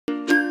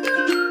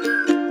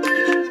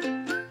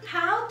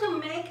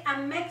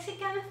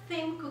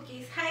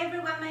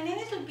everyone, my name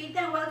is Lupita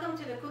and welcome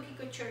to the Cookie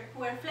Couture,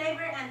 where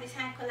flavor and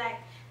design collide.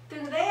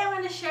 Today I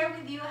want to share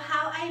with you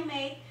how I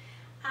made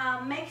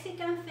a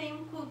Mexican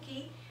themed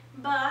cookie,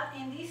 but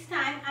in this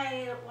time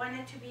I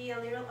wanted to be a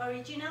little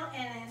original,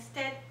 and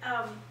instead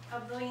of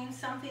doing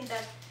something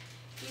that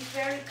is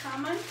very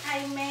common,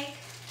 I make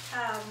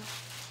a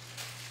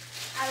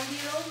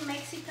little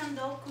Mexican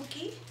doll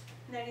cookie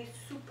that is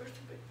super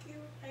cute.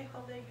 I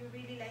hope that you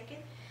really like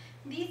it.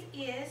 This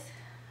is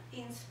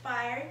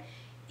inspired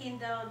in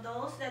the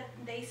dolls that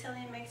they sell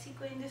in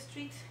Mexico in the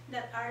streets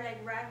that are like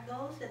rag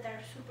dolls that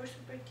are super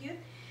cute,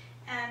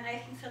 and I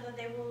think so that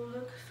they will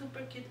look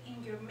super cute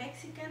in your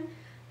Mexican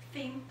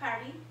theme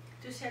party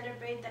to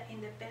celebrate the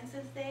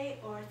Independence Day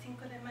or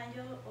Cinco de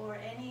Mayo or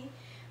any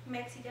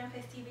Mexican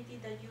festivity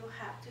that you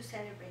have to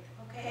celebrate.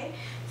 Okay,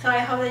 so I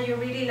hope that you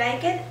really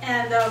like it.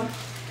 And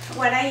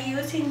what I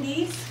use in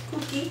this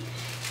cookie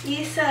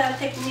is a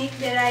technique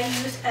that I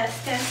use a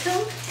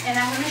stencil, and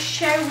I'm going to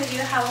share with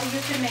you how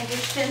you can make your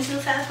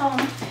stencils at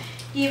home.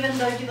 Even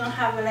though you don't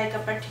have like a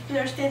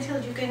particular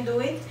stencil, you can do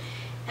it.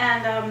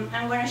 And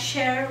I'm going to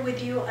share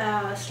with you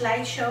a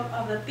slideshow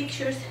of the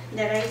pictures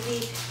that I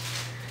did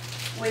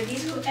with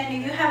this. And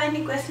if you have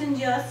any questions,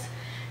 just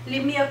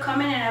leave me a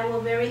comment and I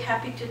will be very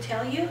happy to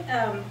tell you.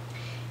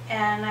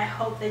 And I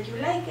hope that you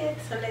like it.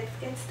 So let's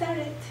get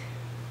started.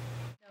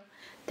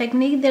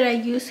 Technique that I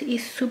use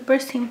is super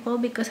simple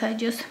because I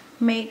just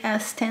made a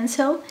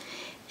stencil,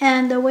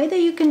 and the way that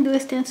you can do a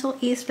stencil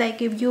is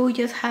like if you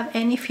just have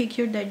any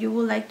figure that you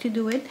would like to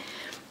do it,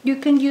 you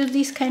can use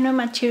this kind of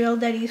material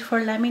that is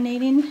for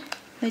laminating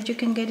that you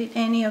can get at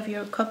any of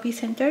your copy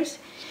centers.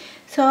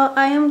 So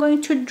I am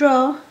going to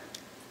draw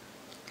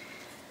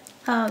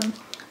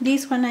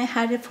this one. I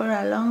had it for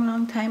a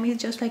long time.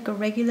 It's just like a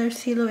regular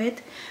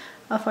silhouette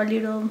of a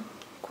little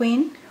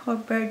queen or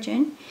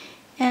virgin.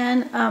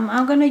 And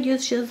I'm gonna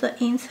use just the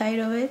inside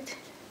of it.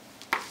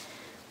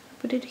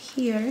 Put it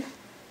here.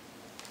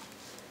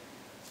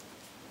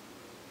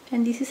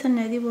 And this is an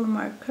edible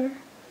marker.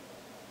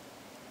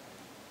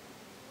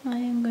 I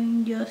am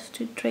going just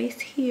to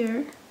trace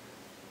here.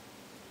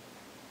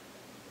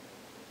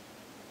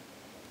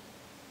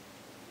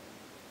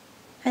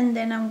 And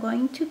then I'm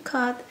going to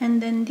cut, and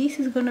then this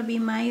is gonna be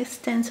my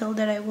stencil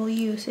that I will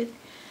use it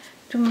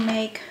to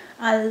make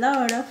a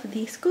lot of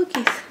these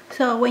cookies.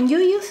 So when you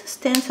use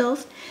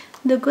stencils,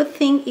 the good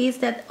thing is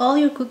that all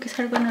your cookies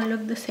are gonna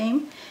look the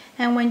same,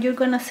 and when you're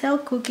gonna sell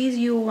cookies,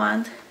 you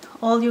want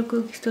all your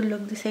cookies to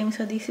look the same.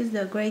 So this is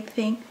the great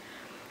thing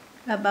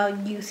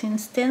about using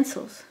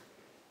stencils.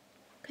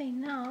 Okay,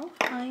 now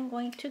I'm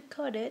going to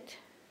cut it.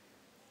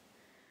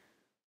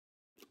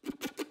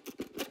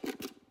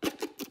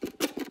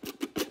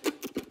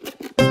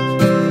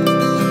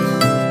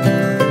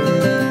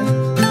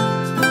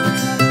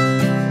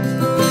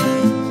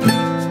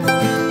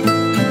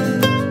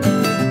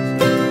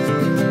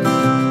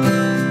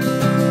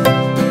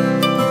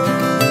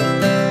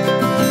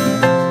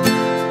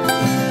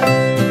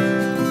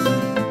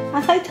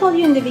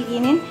 In the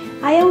beginning,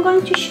 I am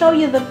going to show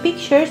you the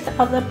pictures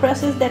of the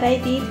process that I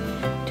did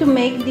to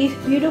make this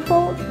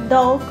beautiful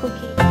doll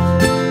cookie.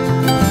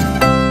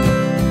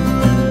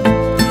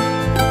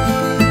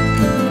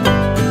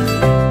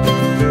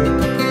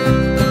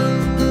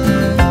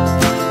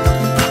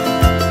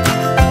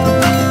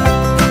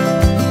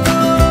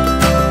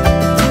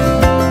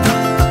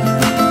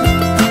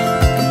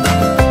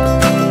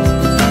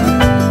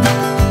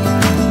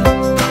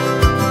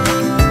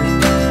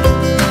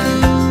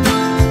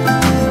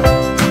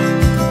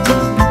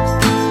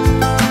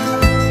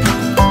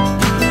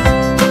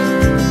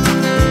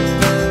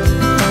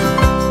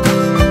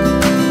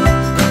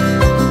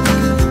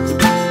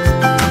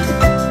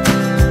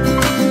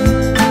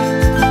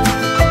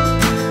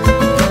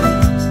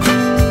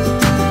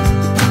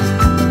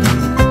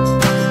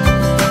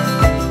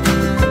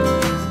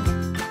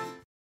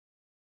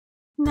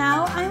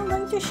 Now I'm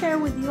going to share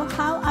with you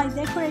how I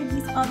decorate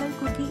this other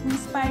cookie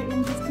inspired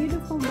in this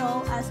beautiful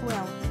doll as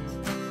well.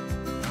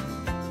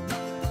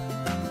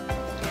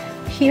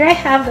 Here I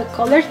have the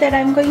colors that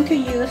I'm going to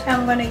use.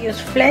 I'm going to use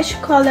flesh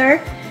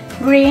color,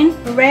 green,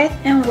 red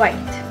and white.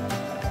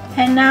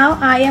 And now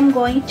I am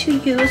going to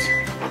use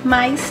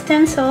my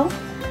stencil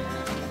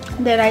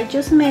that I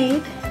just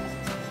made,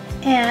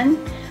 and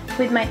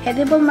with my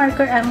edible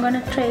marker I'm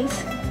going to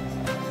trace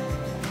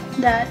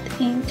that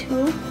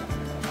into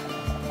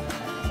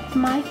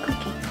my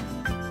cookie.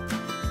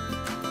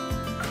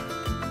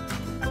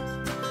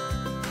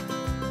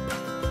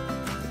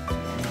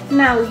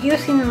 Now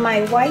using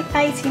my white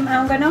icing,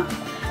 I'm gonna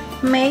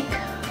make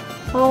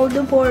all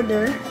the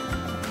border,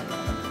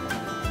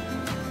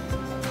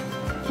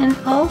 and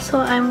also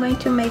I'm going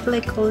to make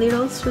like a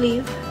little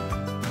sleeve.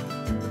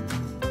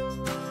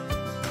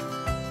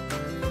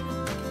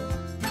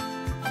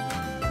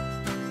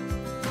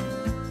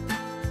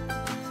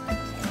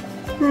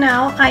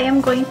 Now I am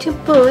going to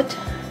put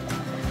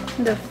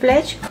the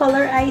flesh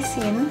color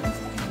icing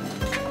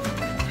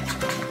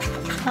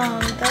on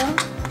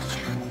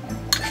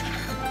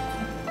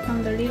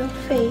the little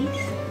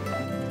face.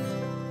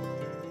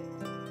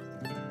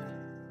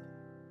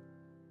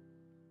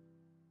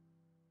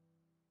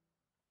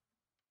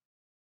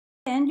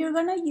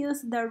 we're gonna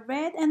use the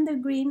red and the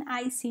green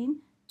icing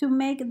to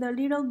make the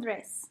little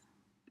dress.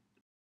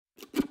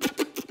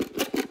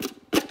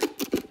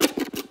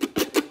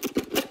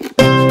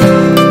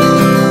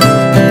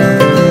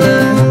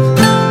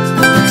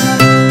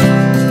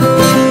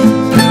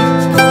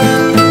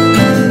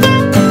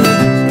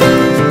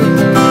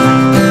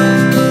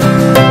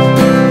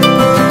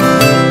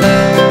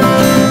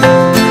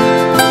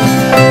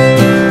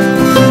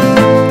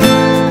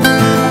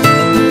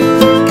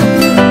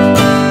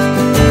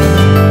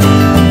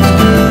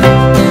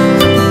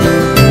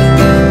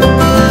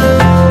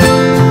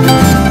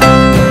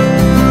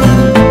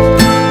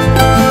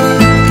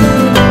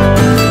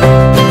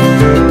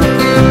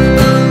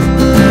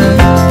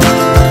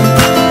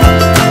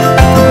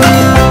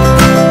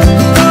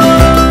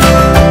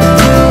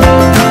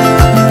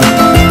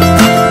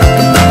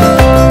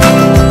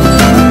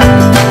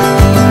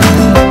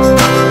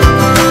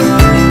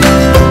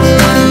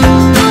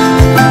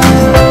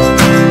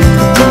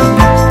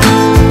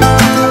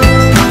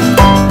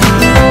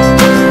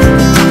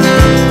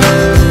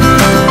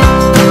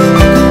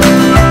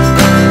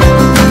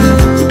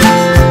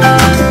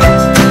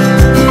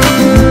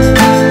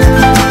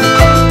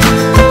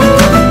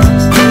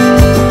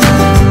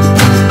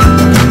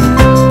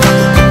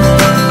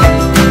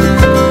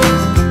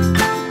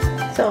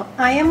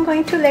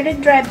 Let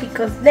it dry,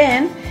 because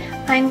then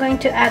I'm going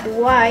to add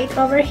white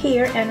over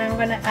here and I'm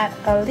gonna add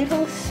a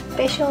little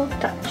special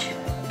touch.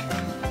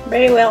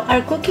 Very well,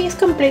 our cookie is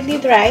completely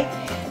dry.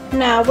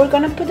 Now we're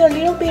gonna put a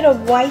little bit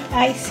of white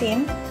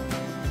icing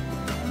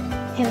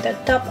in the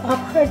top of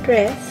her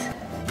dress.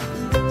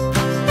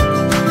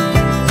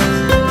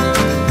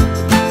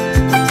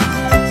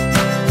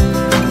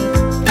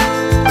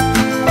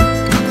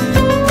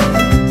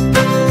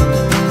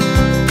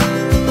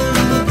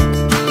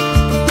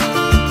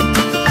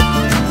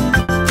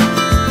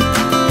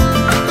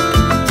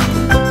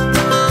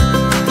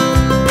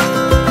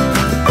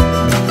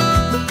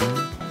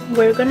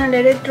 We're gonna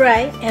let it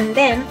dry and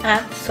then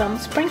add some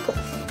sprinkles.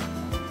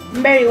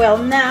 Very well,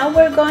 now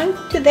we're going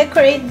to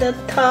decorate the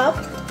top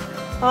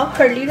of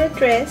her little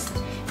dress,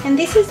 and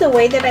this is the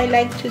way that I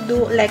like to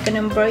do, like an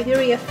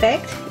embroidery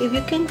effect. If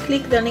you can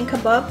click the link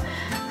above,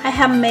 I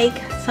have made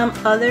some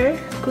other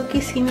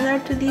cookies similar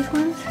to these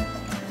ones.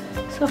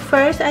 So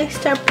first I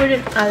start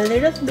putting a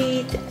little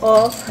bit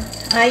of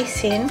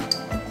icing,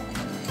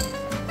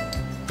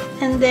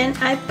 and then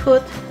I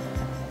put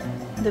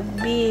the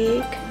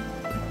big,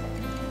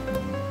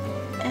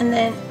 and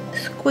then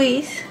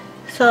squeeze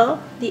so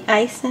the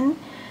icing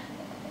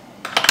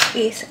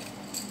is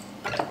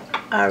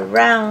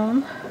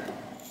around.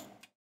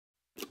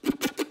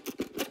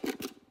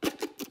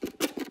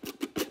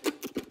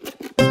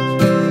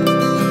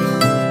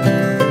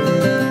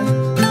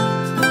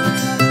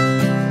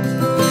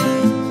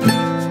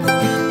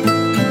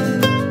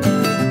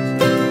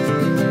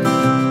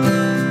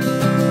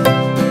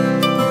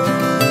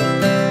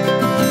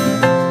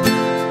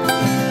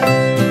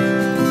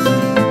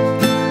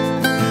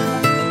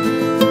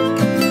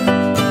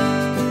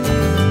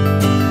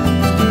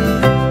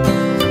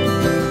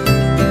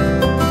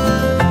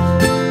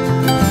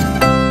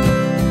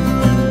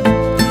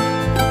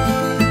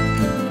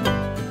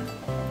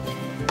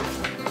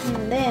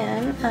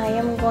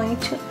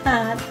 To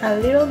add a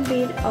little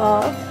bit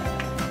of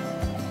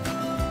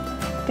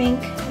pink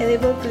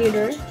edible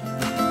glitter.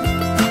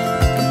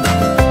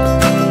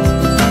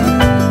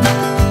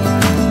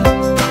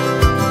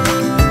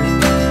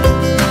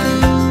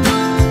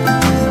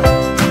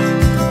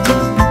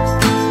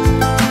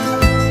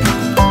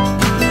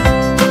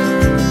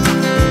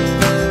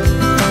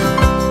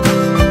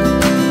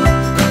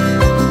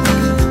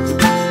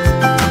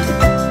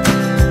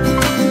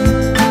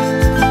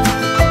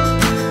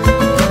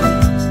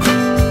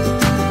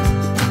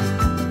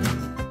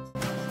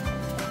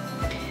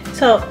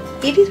 So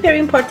it is very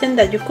important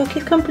that your cookie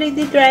is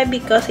completely dry,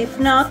 because if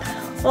not,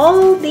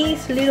 all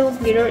this little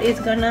glitter is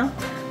gonna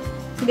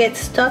get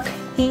stuck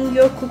in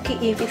your cookie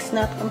if it's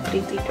not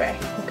completely dry,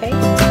 okay?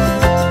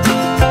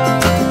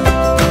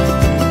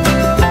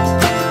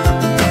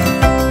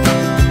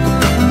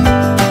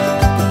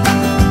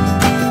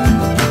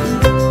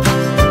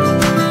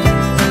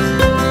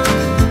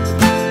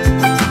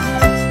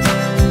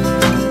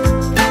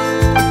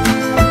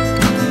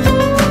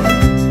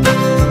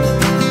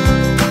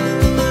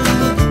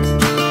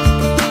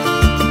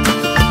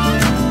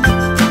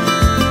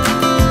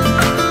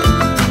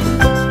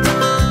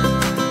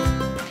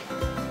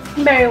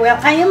 Very well,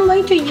 I am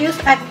going to use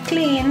a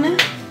clean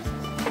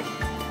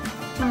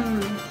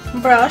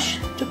brush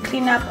to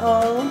clean up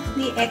all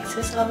the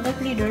excess of the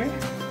glitter,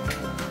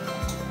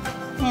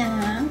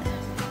 and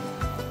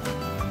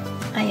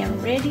I am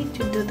ready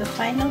to do the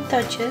final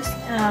touches.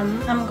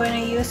 I'm going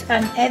to use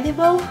an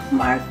edible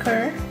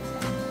marker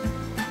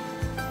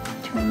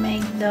to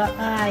make the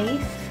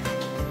eyes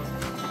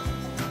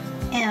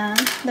and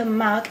the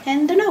mouth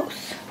and the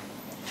nose.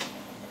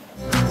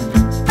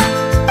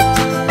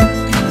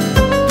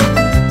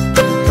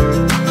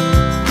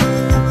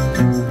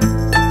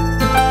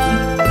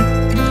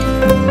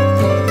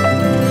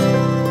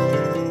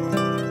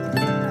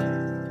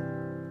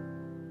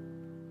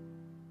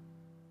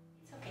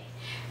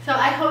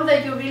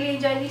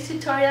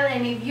 tutorial,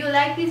 and if you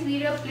like this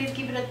video, please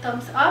give it a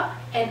thumbs up.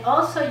 And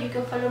also you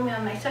can follow me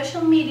on my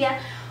social media,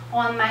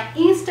 on my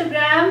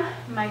Instagram,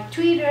 my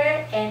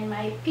Twitter, and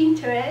my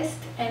Pinterest.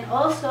 And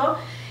also,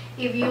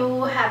 if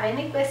you have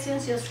any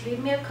questions, just leave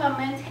me a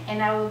comment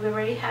and I will be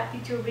very happy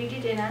to read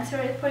it and answer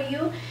it for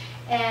you.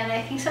 And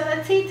I think so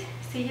that's it.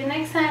 See you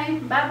next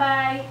time. Bye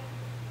bye.